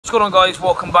What's going on, guys?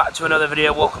 Welcome back to another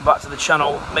video. Welcome back to the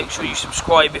channel. Make sure you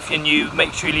subscribe if you're new.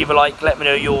 Make sure you leave a like. Let me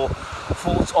know your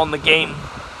thoughts on the game.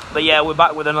 But yeah, we're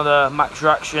back with another match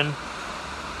reaction.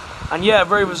 And yeah,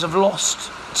 Rovers have lost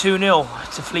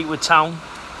 2-0 to Fleetwood Town.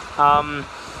 I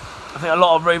think a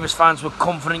lot of Rovers fans were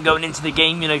confident going into the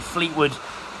game. You know, Fleetwood,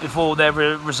 before their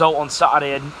result on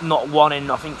Saturday, had not won in,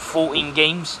 I think, 14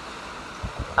 games.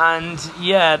 And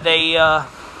yeah, they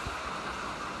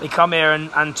come here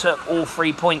and took all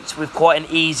 3 points with quite an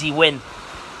easy win.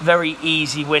 Very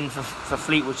easy win for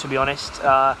Fleetwood, to be honest.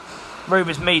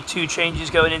 Rovers made 2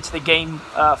 changes going into the game.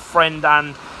 Friend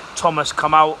and Thomas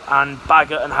come out, and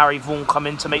Baggett and Harry Vaughan come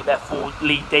in to make their full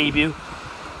league debut.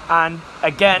 And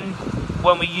again,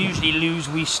 when we usually lose,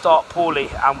 we start poorly,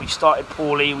 and we started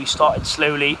poorly. We started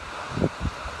slowly.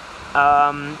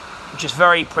 Just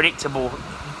very predictable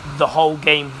the whole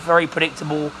game. Very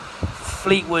predictable.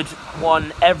 Fleetwood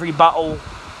won every battle,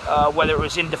 whether it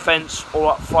was in defence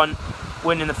or up front,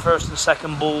 winning the first and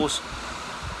second balls.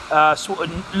 Sort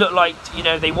of looked like, you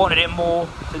know, they wanted it more.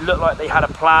 It looked like they had a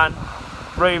plan.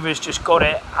 Rovers just got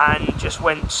it and just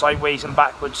went sideways and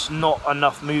backwards. Not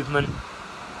enough movement.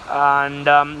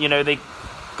 And, you know, they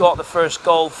got the first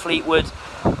goal. Fleetwood,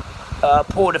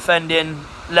 poor defending,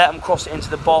 let them cross it into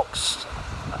the box.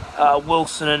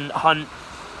 Wilson and Hunt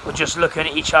were just looking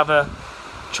at each other,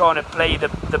 trying to play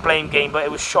the blame game, but it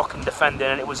was shocking defending,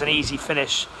 and it was an easy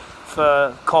finish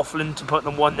for Coughlin to put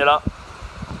them 1-0 up.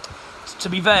 To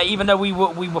be fair, even though we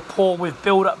were poor with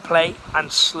build-up play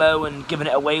and slow and giving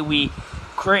it away, we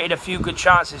created a few good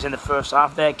chances in the first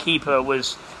half. Their keeper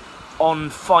was on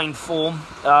fine form,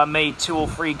 made 2 or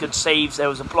 3 good saves. There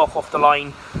was a block off the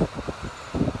line.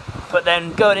 But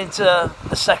then going into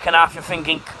the second half, you're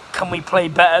thinking, can we play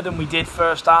better than we did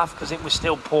first half? Because it was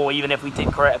still poor, even if we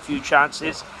did create a few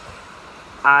chances.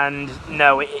 And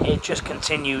no, it just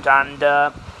continued. And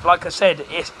like I said,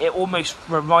 it almost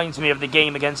reminds me of the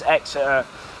game against Exeter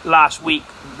last week,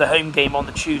 the home game on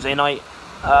the Tuesday night,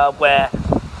 where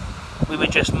we were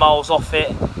just miles off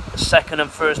it. Second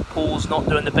and first balls, not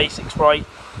doing the basics right.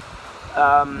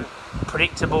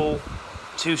 Predictable,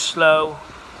 too slow,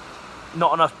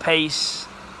 not enough pace.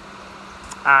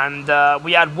 And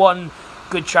we had one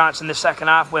good chance in the second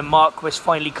half when Marquis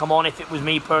finally come on. If it was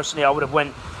me personally, I would have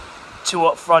went 2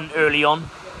 up front early on,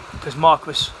 because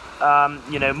Marquis,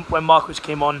 you know, when Marquis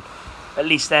came on, at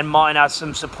least then Martin had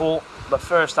some support. But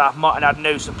first half, Martin had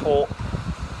no support.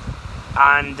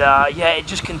 And yeah, it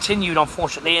just continued,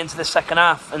 unfortunately, into the second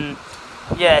half. And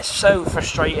yeah, it's so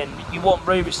frustrating. You want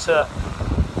Rovers to,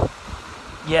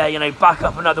 yeah, you know, back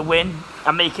up another win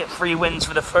and make it 3 wins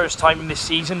for the first time in this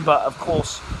season, but of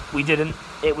course we didn't.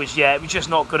 It was just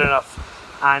not good enough.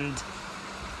 And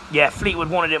yeah, Fleetwood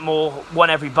wanted it more,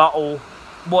 won every battle,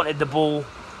 wanted the ball,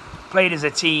 played as a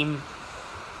team.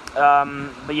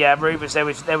 But yeah, Rovers, there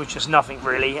was just nothing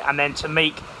really. And then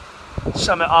to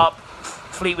sum it up,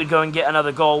 Fleetwood go and get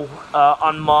another goal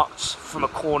unmarked from a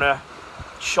corner,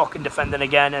 shocking defending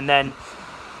again, and then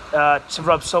to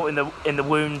rub salt in the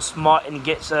wounds, Martin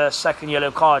gets a second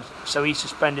yellow card, so he's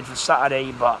suspended for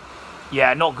Saturday. But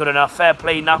yeah, not good enough. Fair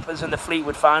play, Nappers and the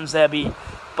Fleetwood fans, they'll be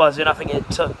buzzing. I think it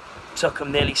took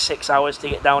them nearly 6 hours to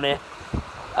get down here.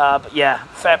 But yeah,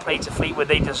 fair play to Fleetwood.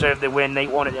 They deserved the win. They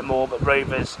wanted it more. But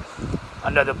Rovers,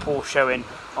 another poor showing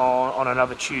on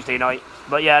another Tuesday night.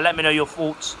 But yeah, let me know your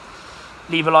thoughts.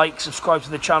 Leave a like, subscribe to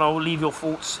the channel, leave your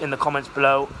thoughts in the comments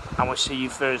below, and we'll see you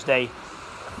Thursday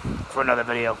for another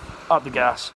video. Up the gas.